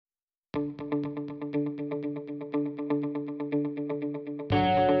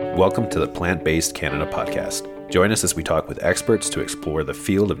Welcome to the Plant-Based Canada podcast. Join us as we talk with experts to explore the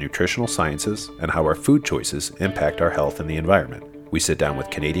field of nutritional sciences and how our food choices impact our health and the environment. We sit down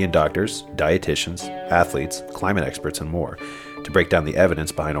with Canadian doctors, dietitians, athletes, climate experts, and more to break down the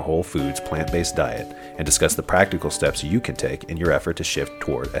evidence behind a whole foods plant-based diet and discuss the practical steps you can take in your effort to shift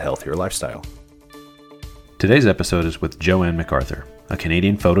toward a healthier lifestyle. Today's episode is with Joanne McArthur, a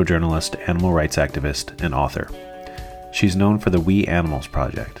Canadian photojournalist, animal rights activist, and author. She's known for the We Animals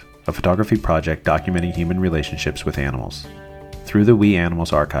Project, a photography project documenting human relationships with animals. Through the We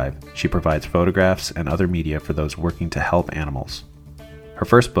Animals archive, she provides photographs and other media for those working to help animals. Her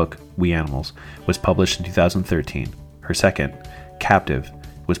first book, We Animals, was published in 2013. Her second, Captive,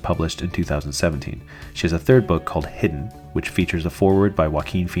 was published in 2017. She has a third book called Hidden, which features a foreword by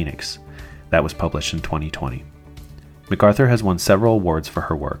Joaquin Phoenix. That was published in 2020. McArthur has won several awards for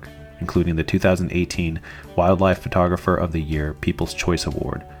her work, including the 2018 Wildlife Photographer of the Year People's Choice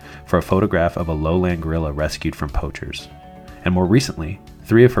Award for a photograph of a lowland gorilla rescued from poachers. And more recently,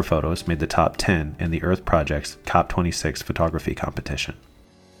 3 of her photos made the top 10 in the Earth Project's COP26 photography competition.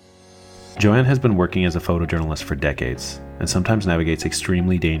 Joanne has been working as a photojournalist for decades and sometimes navigates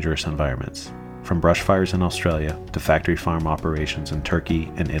extremely dangerous environments, from brush fires in Australia to factory farm operations in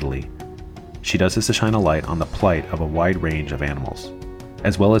Turkey and Italy. She does this to shine a light on the plight of a wide range of animals,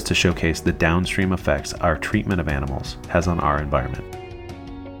 as well as to showcase the downstream effects our treatment of animals has on our environment.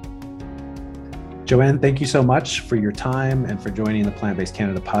 Joanne, thank you so much for your time and for joining the Plant-Based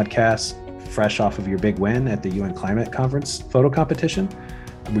Canada podcast, fresh off of your big win at the UN Climate Conference photo competition.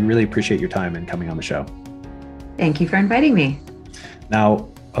 We really appreciate your time and coming on the show. Thank you for inviting me. Now,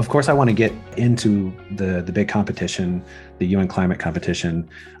 of course, I want to get into the big competition, the UN Climate Competition,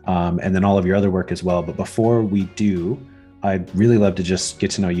 and then all of your other work as well. But before we do, I'd really love to just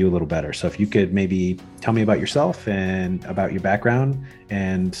get to know you a little better. So if you could maybe tell me about yourself and about your background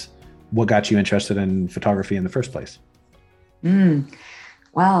and what got you interested in photography in the first place.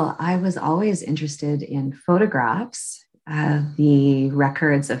 Well, I was always interested in photographs, the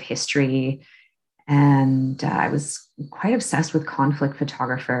records of history, and I was quite obsessed with conflict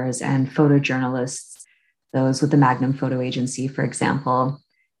photographers and photojournalists, those with the Magnum Photo Agency, for example.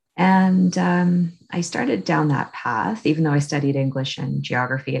 And I started down that path, even though I studied English and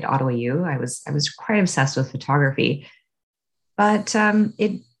geography at Ottawa U. I was quite obsessed with photography, but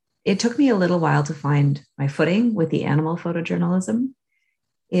it took me a little while to find my footing with the animal photojournalism.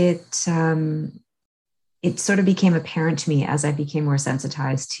 It sort of became apparent to me as I became more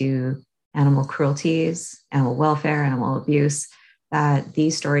sensitized to animal cruelties, animal welfare, animal abuse, that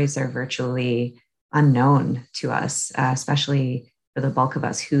these stories are virtually unknown to us, especially for the bulk of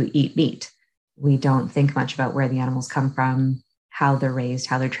us who eat meat. We don't think much about where the animals come from, how they're raised,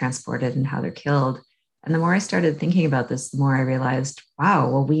 how they're transported, and how they're killed. And the more I started thinking about this, the more I realized, wow,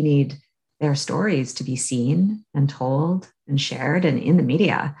 well, we need their stories to be seen and told and shared and in the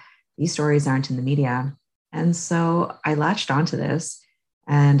media. These stories aren't in the media. And so I latched onto this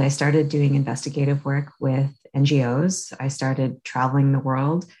and I started doing investigative work with NGOs. I started traveling the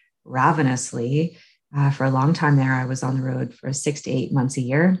world ravenously. For a long time there, I was on the road for 6 to 8 months a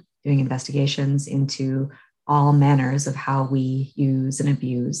year, doing investigations into all manners of how we use and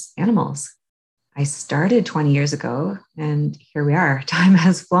abuse animals. I started 20 years ago, and here we are. Time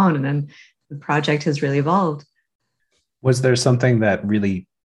has flown, and then the project has really evolved. Was there something that really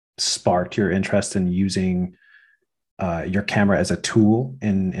sparked your interest in using your camera as a tool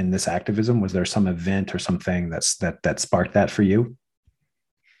in this activism? Was there some event or something that sparked that for you?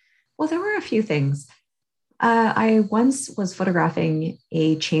 Well, there were a few things. I once was photographing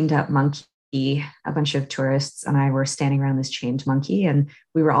a chained up monkey. A bunch of tourists and I were standing around this chained monkey, and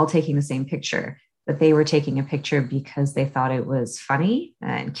we were all taking the same picture, but they were taking a picture because they thought it was funny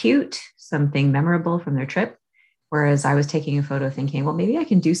and cute, something memorable from their trip. Whereas I was taking a photo thinking, well, maybe I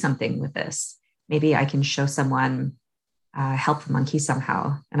can do something with this. Maybe I can show someone, help the monkey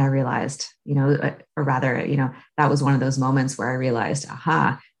somehow. And I realized, that was one of those moments where I realized,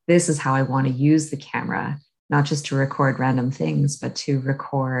 this is how I want to use the camera, not just to record random things, but to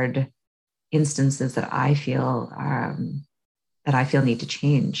record instances that I feel need to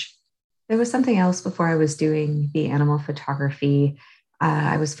change. There was something else before I was doing the animal photography.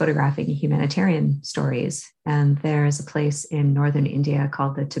 I was photographing humanitarian stories, and there's a place in northern India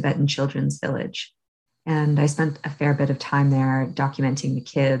called the Tibetan Children's Village. And I spent a fair bit of time there documenting the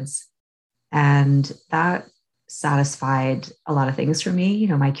kids, and that satisfied a lot of things for me.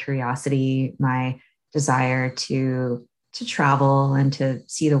 My curiosity, my desire to travel and to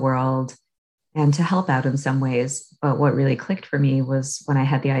see the world and to help out in some ways. But what really clicked for me was when I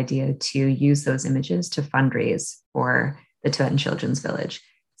had the idea to use those images to fundraise for the Tibetan Children's Village.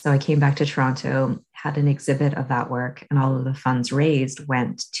 So I came back to Toronto, had an exhibit of that work, and all of the funds raised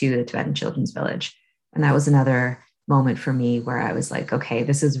went to the Tibetan Children's Village. And that was another moment for me where I was like, okay,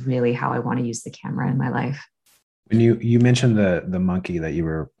 this is really how I want to use the camera in my life. When you mentioned the monkey that you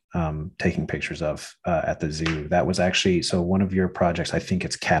were taking pictures of at the zoo, that was actually, so one of your projects, I think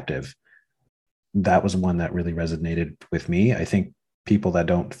it's Captive. That was one that really resonated with me. I think people that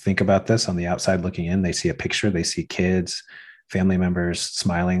don't think about this on the outside looking in, they see a picture, they see kids, family members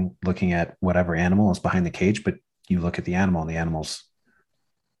smiling, looking at whatever animal is behind the cage, but you look at the animal and the animal's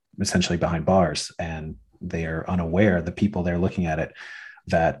essentially behind bars, and they are unaware, the people they're looking at it,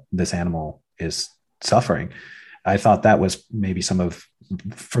 that this animal is suffering. I thought that was maybe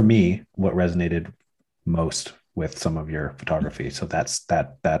for me, what resonated most with some of your photography. So that's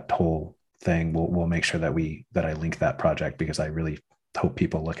that whole thing. We'll make sure that I link that project, because I really hope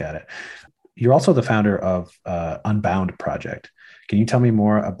people look at it. You're also the founder of Unbound Project. Can you tell me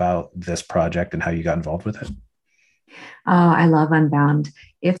more about this project and how you got involved with it? Oh, I love Unbound.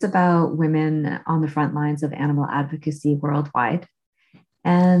 It's about women on the front lines of animal advocacy worldwide.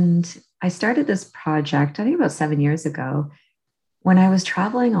 And I started this project, I think about 7 years ago, when I was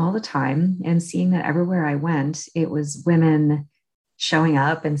traveling all the time and seeing that everywhere I went, it was women showing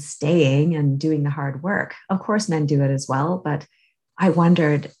up and staying and doing the hard work. Of course, men do it as well, but I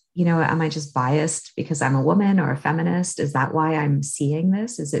wondered, am I just biased because I'm a woman or a feminist? Is that why I'm seeing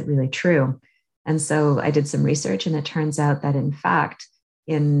this? Is it really true? And so I did some research, and it turns out that, in fact,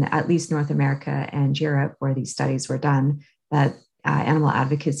 in at least North America and Europe, where these studies were done, that animal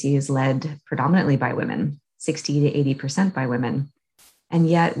advocacy is led predominantly by women, 60 to 80% by women. And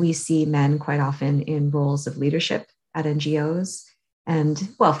yet we see men quite often in roles of leadership at NGOs and,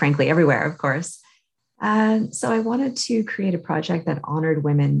 well, frankly, everywhere, of course. So I wanted to create a project that honored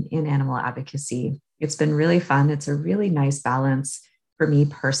women in animal advocacy. It's been really fun. It's a really nice balance for me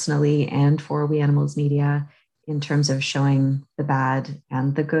personally and for We Animals Media in terms of showing the bad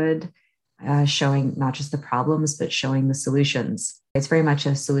and the good, showing not just the problems, but showing the solutions. It's very much a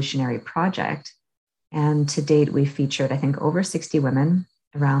solutionary project. And to date, we've featured, I think, over 60 women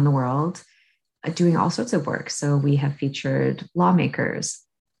around the world doing all sorts of work. So we have featured lawmakers,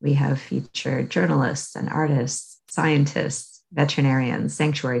 we have featured journalists and artists, scientists, veterinarians,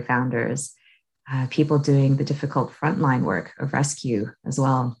 sanctuary founders, people doing the difficult frontline work of rescue as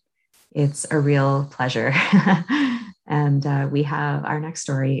well. It's a real pleasure. And we have our next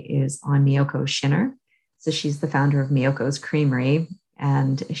story is on Miyoko Schinner. So she's the founder of Miyoko's Creamery,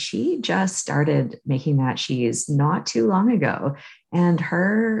 and she just started making that cheese not too long ago. And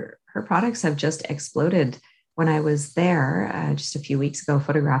her products have just exploded. When I was there just a few weeks ago,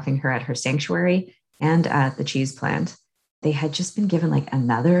 photographing her at her sanctuary and at the cheese plant, they had just been given like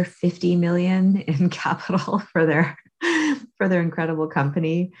another 50 million in capital for their incredible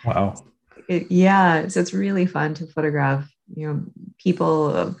company. Wow. Yeah. So it's really fun to photograph,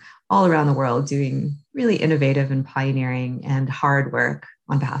 people all around the world doing really innovative and pioneering and hard work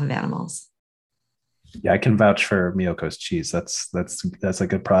on behalf of animals. Yeah, I can vouch for Miyoko's cheese. That's a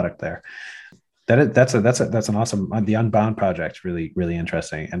good product there. That's an awesome, the Unbound project, really, really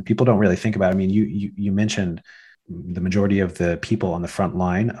interesting. And people don't really think about it. I mean, you mentioned the majority of the people on the front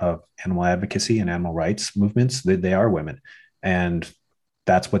line of animal advocacy and animal rights movements, they are women. And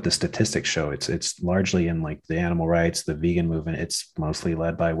that's what the statistics show. It's largely in like the animal rights, the vegan movement. It's mostly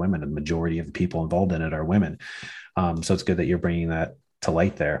led by women. And the majority of the people involved in it are women. So it's good that you're bringing that to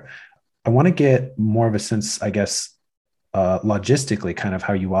light there. I want to get more of a sense, I guess, logistically, kind of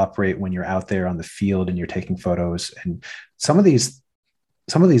how you operate when you're out there on the field and you're taking photos. And some of these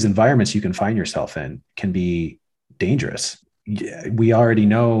environments you can find yourself in can be dangerous. We already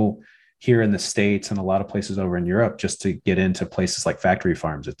know here in the States and a lot of places over in Europe, just to get into places like factory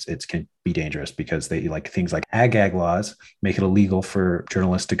farms, it can be dangerous because they like things like ag laws make it illegal for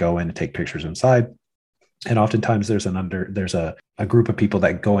journalists to go in and take pictures inside. And oftentimes there's a group of people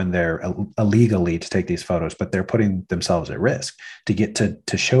that go in there illegally to take these photos, but they're putting themselves at risk to get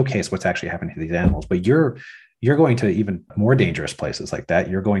to showcase what's actually happening to these animals. But you're going to even more dangerous places like that.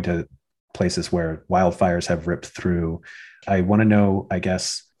 You're going to places where wildfires have ripped through. I want to know, I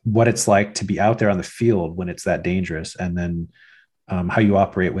guess, what it's like to be out there on the field when it's that dangerous, and then how you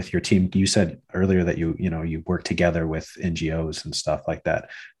operate with your team. You said earlier that you work together with NGOs and stuff like that.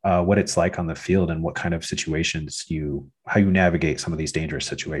 What it's like on the field and what kind of situations how you navigate some of these dangerous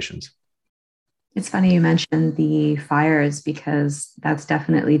situations. It's funny you mentioned the fires because that's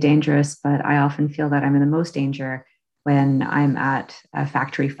definitely dangerous, but I often feel that I'm in the most danger when I'm at a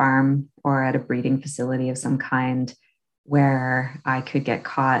factory farm or at a breeding facility of some kind where I could get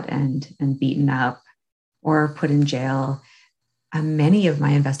caught and beaten up or put in jail. Many of my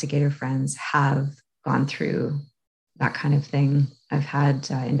investigator friends have gone through that kind of thing. I've had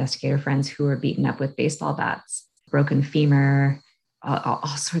investigator friends who were beaten up with baseball bats, broken femur, all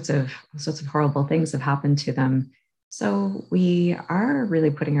sorts of horrible things have happened to them. So we are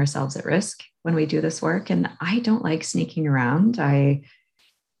really putting ourselves at risk when we do this work. And I don't like sneaking around. I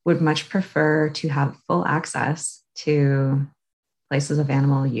would much prefer to have full access to places of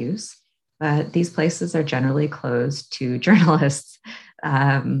animal use, but these places are generally closed to journalists.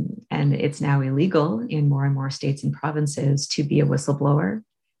 And it's now illegal in more and more states and provinces to be a whistleblower,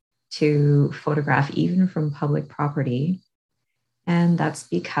 to photograph even from public property. And that's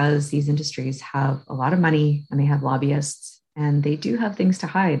because these industries have a lot of money and they have lobbyists and they do have things to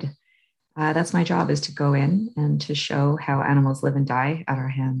hide. That's my job, is to go in and to show how animals live and die at our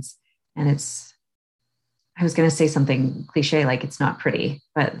hands. And I was going to say something cliche, like it's not pretty,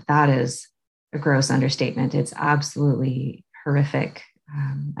 but that is a gross understatement. It's absolutely horrific.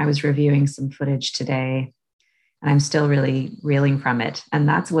 I was reviewing some footage today and I'm still really reeling from it. And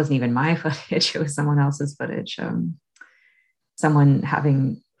that wasn't even my footage. It was someone else's footage. Someone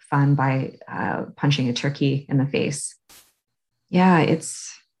having fun by punching a turkey in the face. Yeah,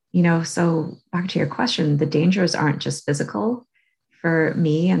 it's, so back to your question, the dangers aren't just physical for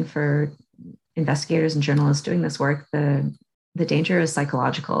me and for investigators and journalists doing this work. The danger is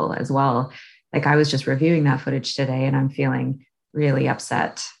psychological as well. Like I was just reviewing that footage today and I'm feeling really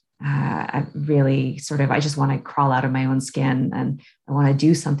upset. I really I just want to crawl out of my own skin and I want to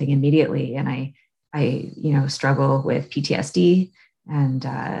do something immediately. And I struggle with PTSD and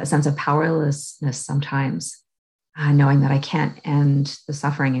a sense of powerlessness sometimes, knowing that I can't end the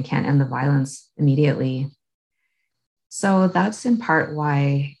suffering and can't end the violence immediately. So that's in part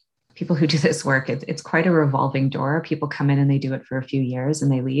why people who do this work, it's quite a revolving door. People come in and they do it for a few years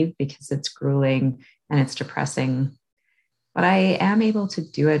and they leave because it's grueling and it's depressing. But I am able to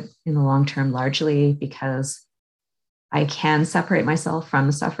do it in the long term, largely because I can separate myself from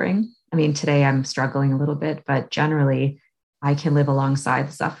the suffering. I mean, today I'm struggling a little bit, but generally I can live alongside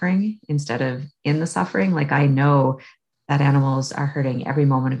the suffering instead of in the suffering. Like I know that animals are hurting every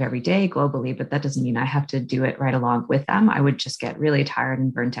moment of every day globally, but that doesn't mean I have to do it right along with them. I would just get really tired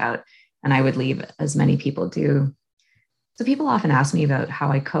and burnt out and I would leave, as many people do. So people often ask me about how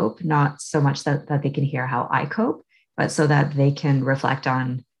I cope, not so much that they can hear how I cope, but so that they can reflect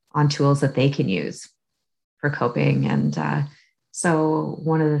on tools that they can use for coping. And so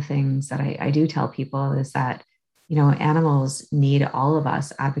one of the things that I do tell people is that, animals need all of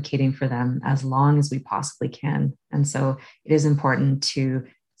us advocating for them as long as we possibly can. And so it is important to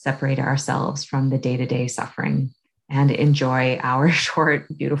separate ourselves from the day-to-day suffering and enjoy our short,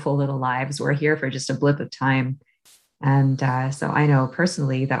 beautiful little lives. We're here for just a blip of time. And so I know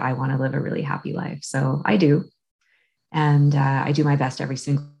personally that I want to live a really happy life. So I do. And I do my best every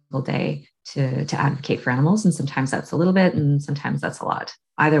single day to advocate for animals. And sometimes that's a little bit, and sometimes that's a lot.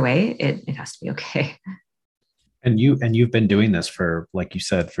 Either way, it has to be okay. And you've been doing this for, like you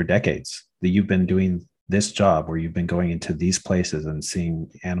said, for decades. That you've been doing this job where you've been going into these places and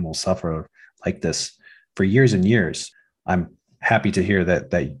seeing animals suffer like this for years and years. I'm happy to hear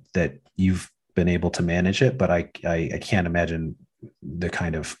that you've been able to manage it, but I can't imagine the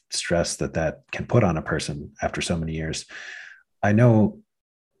kind of stress that can put on a person after so many years. I know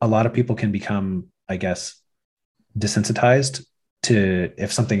a lot of people can become, I guess, desensitized to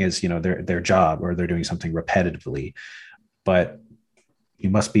if something is, their job or they're doing something repetitively, but you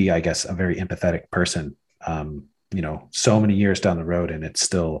must be, I guess, a very empathetic person. So many years down the road and it's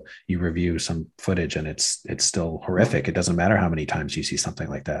still, you review some footage and it's still horrific. It doesn't matter how many times you see something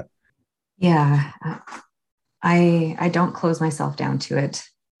like that. Yeah. I don't close myself down to it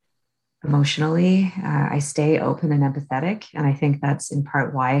emotionally. I stay open and empathetic. And I think that's in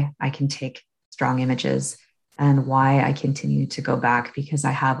part why I can take strong images and why I continue to go back, because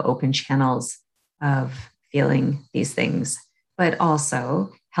I have open channels of feeling these things, but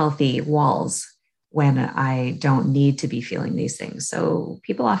also healthy walls when I don't need to be feeling these things. So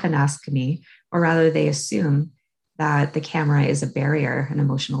people often ask me, or rather they assume, that the camera is a barrier, an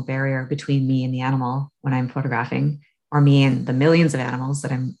emotional barrier between me and the animal when I'm photographing, or me and the millions of animals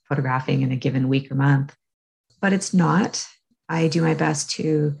that I'm photographing in a given week or month. But it's not. I do my best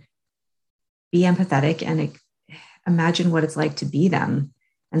to be empathetic and imagine what it's like to be them.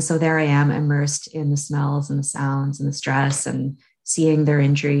 And so there I am, immersed in the smells and the sounds and the stress and seeing their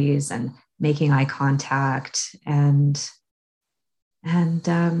injuries and making eye contact. And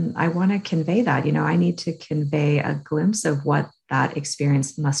I want to convey that, I need to convey a glimpse of what that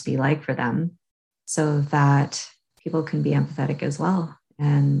experience must be like for them so that people can be empathetic as well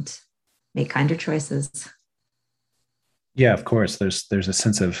and make kinder choices. Yeah, of course. There's a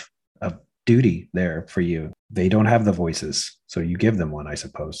sense of duty there for you. They don't have the voices, so you give them one, I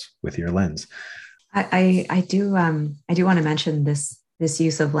suppose, with your lens. I do want to mention this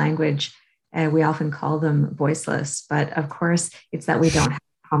use of language. We often call them voiceless, but of course, it's that we don't have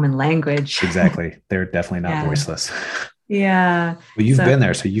common language. Exactly. They're definitely not Yeah, voiceless. yeah. Well, you've So been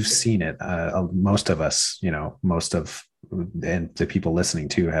there, so you've seen it. Most of us, most of and the people listening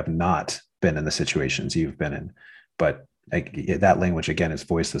to have not been in the situations you've been in. But like that language again is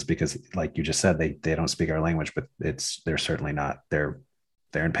voiceless because, like you just said, they don't speak our language, but they're certainly not. They're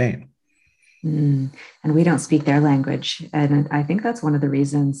in pain. and we don't speak their language, and I think that's one of the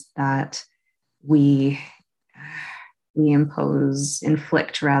reasons that we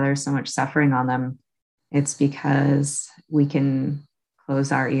inflict rather so much suffering on them. It's because we can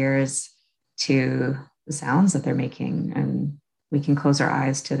close our ears to the sounds that they're making, and we can close our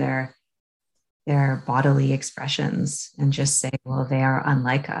eyes to their bodily expressions and just say, well, they are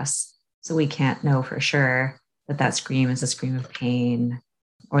unlike us. So we can't know for sure that that scream is a scream of pain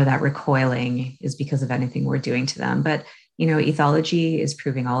or that recoiling is because of anything we're doing to them. But, ethology is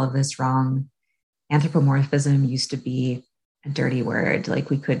proving all of this wrong. Anthropomorphism used to be a dirty word. Like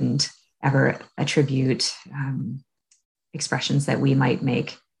we couldn't ever attribute expressions that we might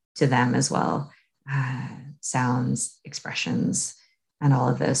make to them as well, sounds, expressions, and all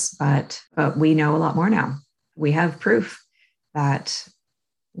of this. But we know a lot more now. We have proof that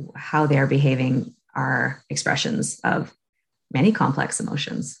how they're behaving are expressions of many complex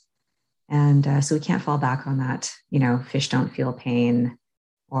emotions. And so we can't fall back on that, fish don't feel pain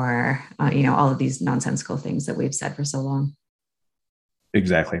or, all of these nonsensical things that we've said for so long.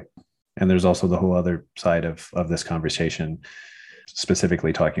 Exactly. And there's also the whole other side of this conversation,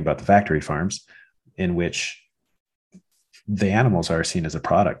 specifically talking about the factory farms, in which the animals are seen as a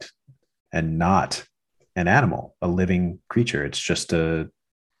product and not an animal, a living creature. It's just a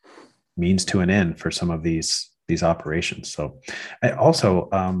means to an end for some of these operations. So, also,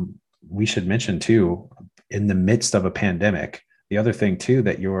 we should mention too, in the midst of a pandemic, the other thing too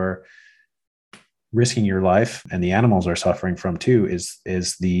that you're risking your life and the animals are suffering from too is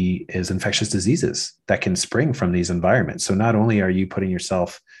infectious diseases that can spring from these environments. So not only are you putting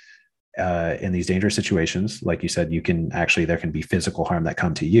yourself in these dangerous situations, like you said, there can be physical harm that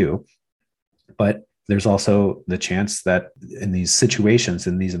come to you, but there's also the chance that in these situations,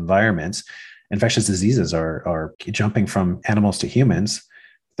 in these environments, infectious diseases are jumping from animals to humans.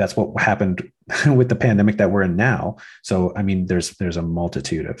 That's what happened with the pandemic that we're in now. So, I mean, there's a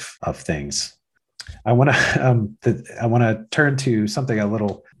multitude of things. I want to turn to something a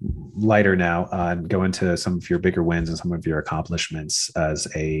little lighter now and go into some of your bigger wins and some of your accomplishments as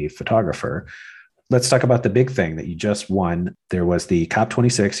a photographer. Let's talk about the big thing that you just won. There was the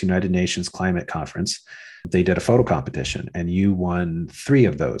COP26 United Nations Climate Conference. They did a photo competition and you won 3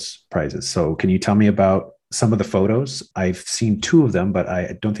 of those prizes. So can you tell me about some of the photos? I've seen 2 of them, but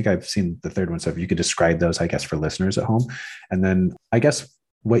I don't think I've seen the third one. So if you could describe those, I guess, for listeners at home. And then I guess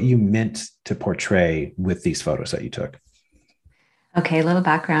what you meant to portray with these photos that you took. Okay, a little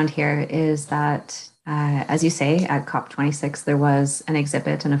background here is that, as you say, at COP26, there was an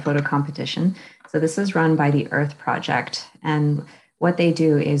exhibit and a photo competition. So this is run by the Earth Project. And what they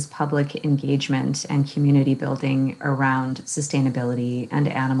do is public engagement and community building around sustainability and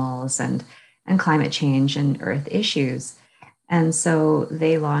animals and climate change and Earth issues. And so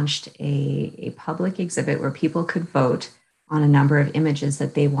they launched a public exhibit where people could vote on a number of images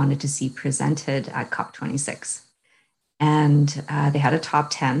that they wanted to see presented at COP26. And they had a top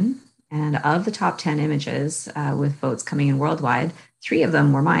 10. And of the top 10 images, with votes coming in worldwide, 3 of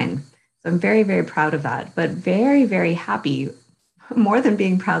them were mine. So I'm very, very proud of that, but very, very happy. More than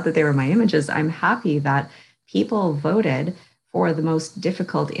being proud that they were my images, I'm happy that people voted for the most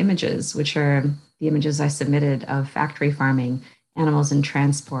difficult images, which are the images I submitted of factory farming, animals in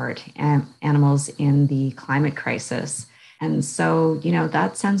transport, and animals in the climate crisis. And so,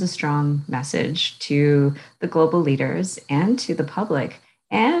 that sends a strong message to the global leaders and to the public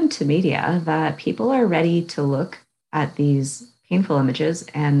and to media that people are ready to look at these painful images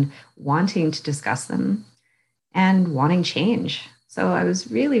and wanting to discuss them and wanting change. So I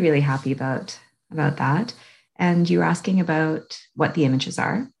was really, really happy about that. And you were asking about what the images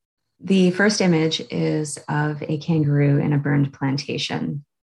are. The first image is of a kangaroo in a burned plantation.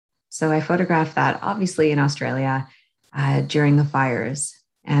 So I photographed that obviously in Australia during the fires.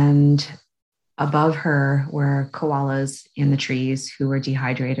 And above her were koalas in the trees who were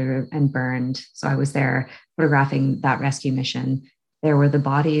dehydrated and burned. So I was there photographing that rescue mission. There were the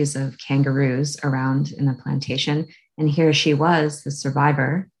bodies of kangaroos around in the plantation. And here she was, the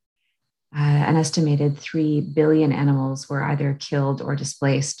survivor, An estimated 3 billion animals were either killed or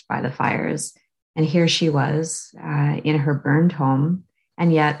displaced by the fires. And here she was in her burned home,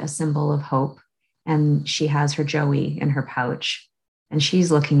 and yet a symbol of hope. And she has her Joey in her pouch, and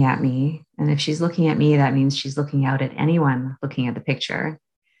she's looking at me. And if she's looking at me, that means she's looking out at anyone looking at the picture.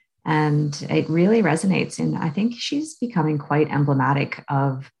 And it really resonates. And I think she's becoming quite emblematic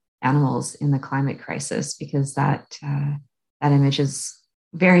of animals in the climate crisis, because that image is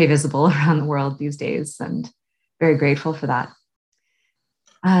very visible around the world these days, and very grateful for that.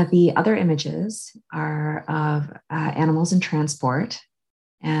 The other images are of animals in transport.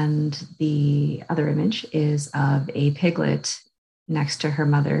 And the other image is of a piglet next to her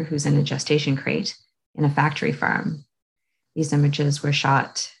mother, who's in a gestation crate in a factory farm. These images were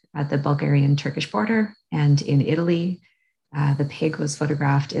shot at the Bulgarian-Turkish border and in Italy. The pig was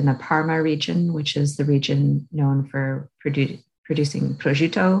photographed in the Parma region, which is the region known for producing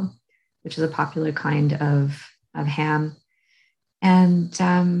prosciutto, which is a popular kind of ham. And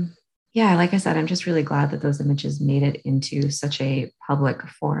yeah, like I said, I'm just really glad that those images made it into such a public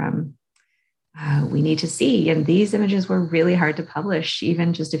forum. We need to see, and these images were really hard to publish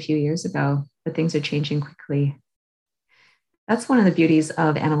even just a few years ago, but things are changing quickly. That's one of the beauties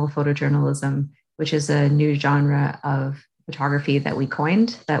of animal photojournalism, which is a new genre of photography that we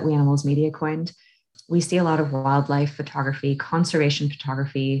Animals Media coined. We see a lot of wildlife photography, conservation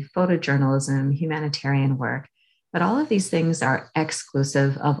photography, photojournalism, humanitarian work, but all of these things are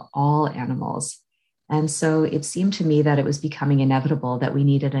exclusive of all animals. And so it seemed to me that it was becoming inevitable that we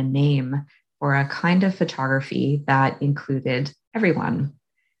needed a name for a kind of photography that included everyone,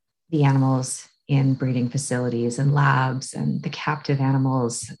 the animals in breeding facilities and labs, and the captive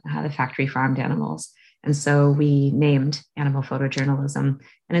animals, the factory farmed animals. And so we named Animal Photojournalism.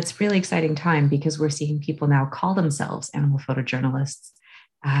 And it's a really exciting time because we're seeing people now call themselves animal photojournalists,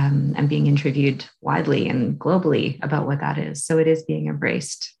 and being interviewed widely and globally about what that is. So it is being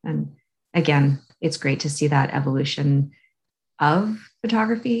embraced. And again, it's great to see that evolution of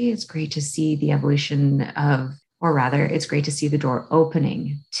photography. It's great to see the evolution of, or rather, it's great to see the door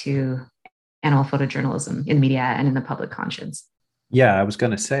opening to animal photojournalism in media and in the public conscience. Yeah, I was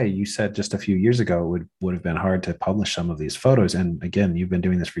going to say, you said just a few years ago it would have been hard to publish some of these photos. And again, you've been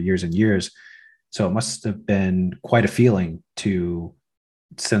doing this for years and years. So it must have been quite a feeling to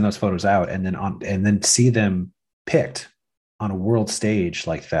send those photos out and then see them picked on a world stage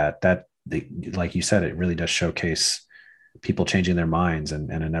like that. Like you said, it really does showcase people changing their minds and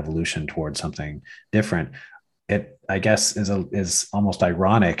an evolution towards something different. It, I guess, is almost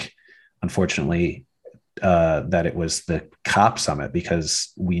ironic, unfortunately, that it was the COP summit,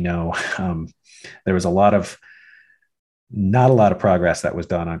 because we know there was not a lot of progress that was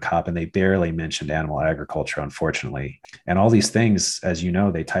done on COP, and they barely mentioned animal agriculture, unfortunately. And all these things, as you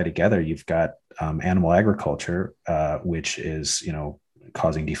know, they tie together. You've got animal agriculture, which is,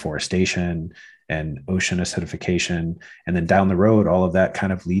 causing deforestation and ocean acidification. And then down the road, all of that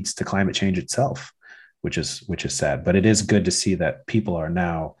kind of leads to climate change itself, which is sad. But it is good to see that people are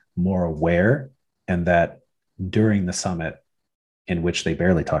now more aware, and that during the summit, in which they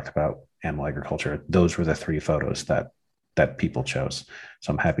barely talked about animal agriculture, those were the 3 photos that people chose.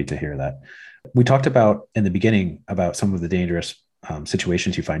 So I'm happy to hear that. We talked about in the beginning about some of the dangerous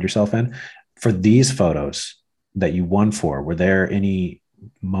situations you find yourself in. For these photos that you won for, were there any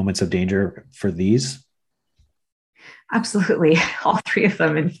moments of danger for these? Absolutely. All 3 of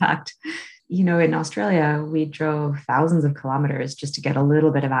them, in fact. In Australia, we drove thousands of kilometers just to get a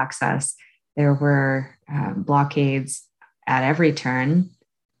little bit of access. There were blockades at every turn.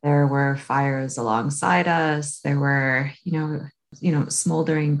 There were fires alongside us. There were,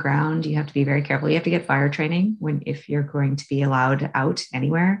 smoldering ground. You have to be very careful. You have to get fire training if you're going to be allowed out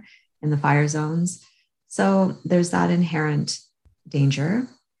anywhere in the fire zones. So there's that inherent danger.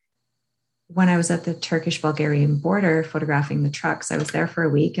 When I was at the Turkish-Bulgarian border photographing the trucks, I was there for a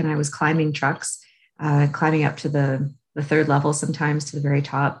week, and I was climbing trucks, climbing up to the 3rd level, sometimes to the very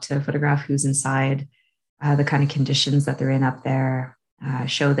top, to photograph who's inside, the kind of conditions that they're in up there,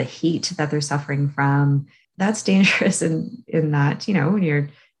 show the heat that they're suffering from. That's dangerous in that, when you're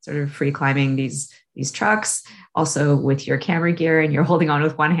sort of free climbing these trucks, also with your camera gear, and you're holding on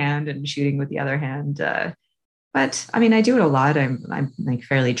with one hand and shooting with the other hand. But I mean, I do it a lot. I'm like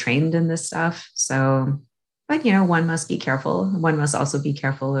fairly trained in this stuff. So, but one must be careful. One must also be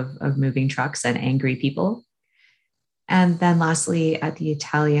careful of moving trucks and angry people. And then lastly, at the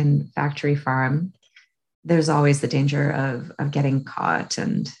Italian factory farm, there's always the danger of getting caught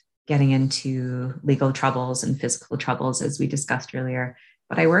and getting into legal troubles and physical troubles, as we discussed earlier.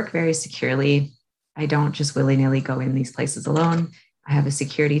 But I work very securely. I don't just willy-nilly go in these places alone. I have a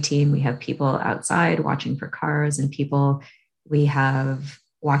security team. We have people outside watching for cars and people. We have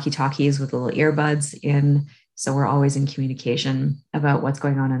walkie-talkies with little earbuds in. So we're always in communication about what's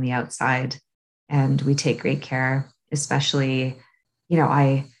going on the outside. And we take great care, especially,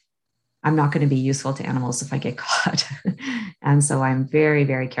 I'm not going to be useful to animals if I get caught. And so I'm very,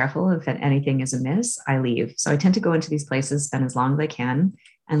 very careful. If anything is amiss, I leave. So I tend to go into these places, spend as long as I can,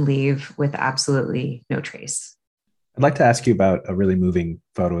 and leave with absolutely no trace. I'd like to ask you about a really moving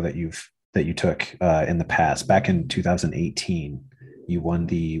photo that you took in the past. Back in 2018, you won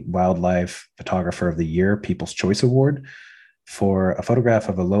the Wildlife Photographer of the Year People's Choice Award for a photograph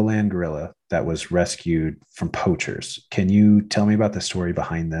of a lowland gorilla that was rescued from poachers. Can you tell me about the story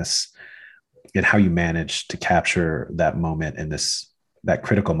behind this and how you managed to capture that moment in that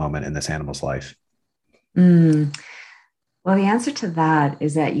critical moment in this animal's life? Well, the answer to that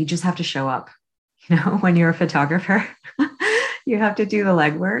is that you just have to show up. When you're a photographer, you have to do the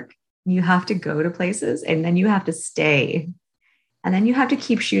legwork, you have to go to places, and then you have to stay. And then you have to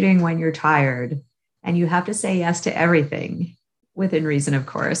keep shooting when you're tired, and you have to say yes to everything within reason, of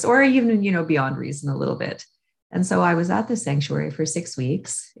course, or even, beyond reason a little bit. And so I was at the sanctuary for 6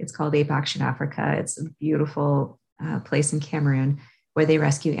 weeks. It's called Ape Action Africa. It's a beautiful place in Cameroon where they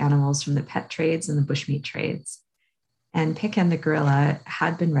rescue animals from the pet trades and the bushmeat trades. And Picken, the gorilla,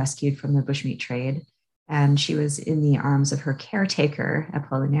 had been rescued from the bushmeat trade, and she was in the arms of her caretaker,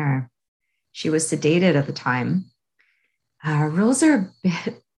 Apollinaire. She was sedated at the time. Rules are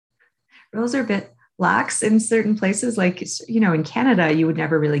a bit lax in certain places. Like, in Canada, you would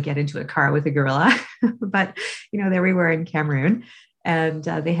never really get into a car with a gorilla, but, there we were in Cameroon, and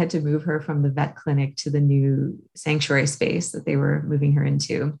they had to move her from the vet clinic to the new sanctuary space that they were moving her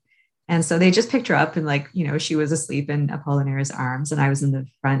into. And so they just picked her up and she was asleep in Apollinaire's arms. And I was in the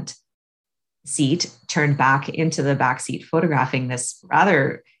front seat, turned back into the back seat, photographing this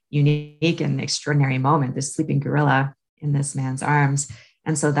rather unique and extraordinary moment, this sleeping gorilla in this man's arms.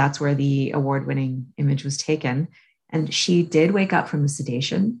 And so that's where the award-winning image was taken. And she did wake up from the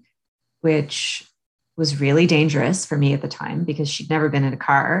sedation, which was really dangerous for me at the time because she'd never been in a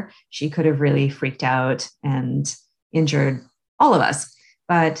car. She could have really freaked out and injured all of us.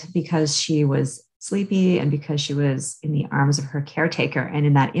 But because she was sleepy and because she was in the arms of her caretaker, and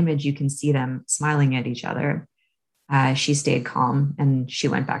in that image, you can see them smiling at each other, she stayed calm and she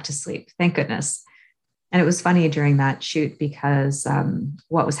went back to sleep. Thank goodness. And it was funny during that shoot because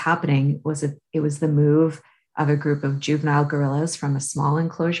what was happening was it was the move of a group of juvenile gorillas from a small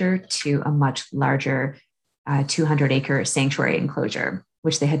enclosure to a much larger 200-acre sanctuary enclosure,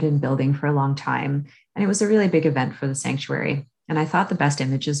 which they had been building for a long time. And it was a really big event for the sanctuary. And I thought the best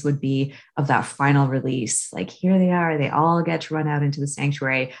images would be of that final release. Like, here they are. They all get to run out into the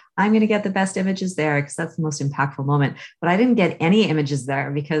sanctuary. I'm going to get the best images there because that's the most impactful moment. But I didn't get any images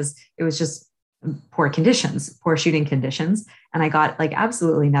there because it was just poor conditions, poor shooting conditions. And I got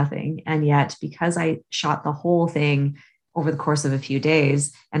absolutely nothing. And yet, because I shot the whole thing over the course of a few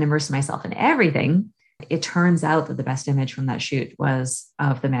days and immersed myself in everything, it turns out that the best image from that shoot was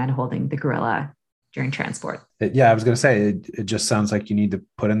of the man holding the gorilla during transport. Yeah, I was going to say, it just sounds like you need to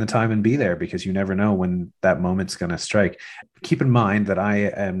put in the time and be there because you never know when that moment's going to strike. Keep in mind that I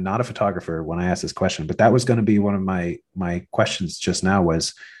am not a photographer when I ask this question, but that was going to be one of my questions just now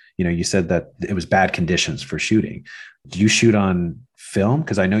was, you said that it was bad conditions for shooting. Do you shoot on film?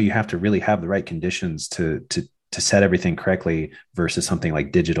 Because I know you have to really have the right conditions to set everything correctly versus something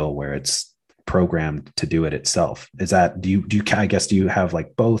like digital where it's programmed to do it itself. Is that, do you have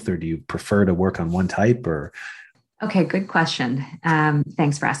both, or do you prefer to work on one type or? Okay, good question.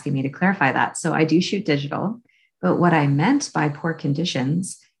 Thanks for asking me to clarify that. So I do shoot digital, but what I meant by poor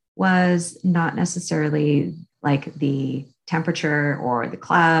conditions was not necessarily like the temperature or the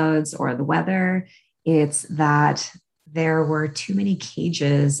clouds or the weather. It's that there were too many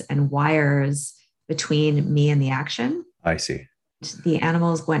cages and wires between me and the action. I see. The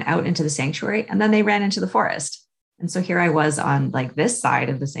animals went out into the sanctuary and then they ran into the forest. And so here I was on this side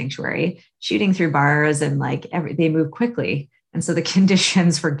of the sanctuary shooting through bars and they move quickly. And so the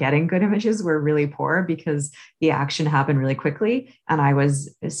conditions for getting good images were really poor because the action happened really quickly. And I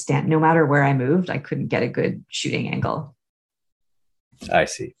was no matter where I moved, I couldn't get a good shooting angle. I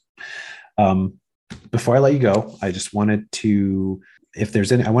see. Before I let you go, I just wanted to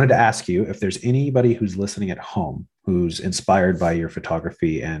ask you if there's anybody who's listening at home who's inspired by your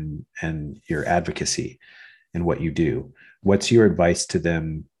photography and your advocacy and what you do. What's your advice to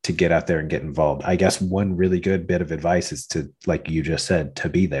them to get out there and get involved? I guess one really good bit of advice is to, like you just said, to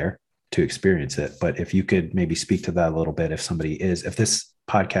be there, to experience it. But if you could maybe speak to that a little bit, if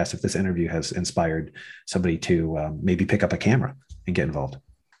this interview has inspired somebody to maybe pick up a camera. and get involved?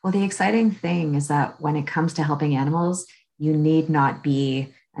 Well, the exciting thing is that when it comes to helping animals, you need not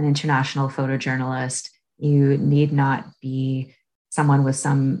be an international photojournalist. You need not be someone with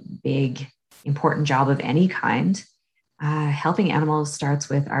some big, important job of any kind. Helping animals starts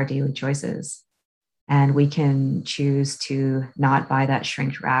with our daily choices. And we can choose to not buy that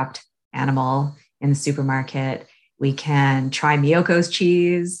shrink wrapped animal in the supermarket. We can try Miyoko's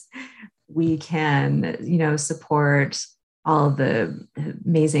cheese. We can, support all of the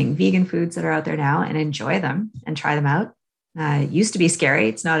amazing vegan foods that are out there now and enjoy them and try them out. It used to be scary.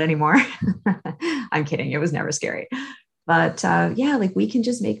 It's not anymore. I'm kidding. It was never scary. But we can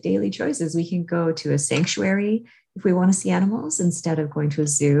just make daily choices. We can go to a sanctuary if we want to see animals instead of going to a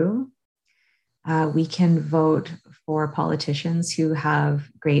zoo. We can vote for politicians who have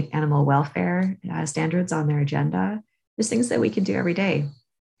great animal welfare standards on their agenda. There's things that we can do every day.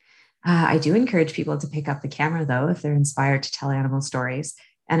 I do encourage people to pick up the camera, though, if they're inspired to tell animal stories.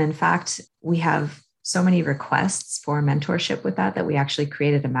 And in fact, we have so many requests for mentorship with that we actually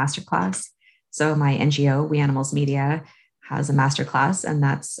created a masterclass. So my NGO, We Animals Media, has a masterclass, and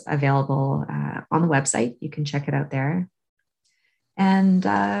that's available on the website. You can check it out there. And,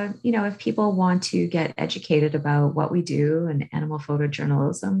 if people want to get educated about what we do in animal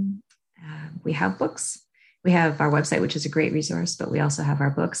photojournalism, we have books. We have our website, which is a great resource, but we also have our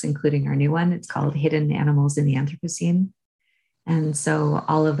books, including our new one. It's called Hidden Animals in the Anthropocene. And so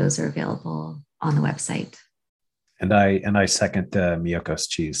all of those are available on the website. And I second Miyoko's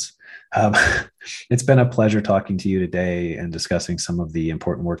cheese. It's been a pleasure talking to you today and discussing some of the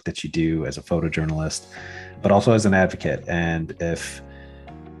important work that you do as a photojournalist, but also as an advocate. And if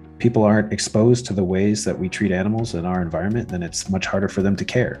people aren't exposed to the ways that we treat animals in our environment, then it's much harder for them to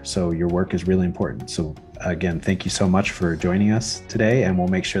care. So your work is really important. So again, thank you so much for joining us today. And we'll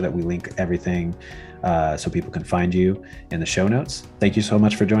make sure that we link everything so people can find you in the show notes. Thank you so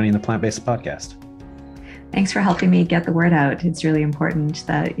much for joining the Plant-Based Podcast. Thanks for helping me get the word out. It's really important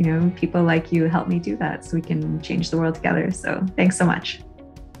that, people like you help me do that so we can change the world together. So thanks so much.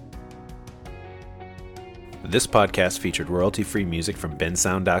 This podcast featured royalty-free music from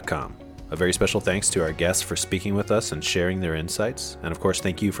bensound.com. A very special thanks to our guests for speaking with us and sharing their insights. And of course,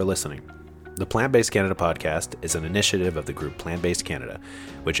 thank you for listening. The Plant-Based Canada podcast is an initiative of the group Plant-Based Canada,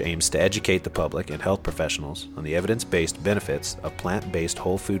 which aims to educate the public and health professionals on the evidence-based benefits of plant-based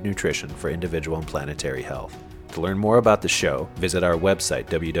whole food nutrition for individual and planetary health. To learn more about the show, visit our website,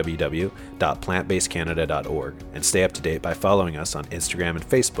 www.plantbasedcanada.org, and stay up to date by following us on Instagram and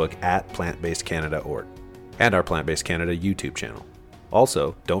Facebook @plantbasedcanada.org, and our Plant-Based Canada YouTube channel.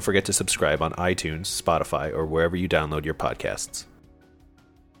 Also, don't forget to subscribe on iTunes, Spotify, or wherever you download your podcasts.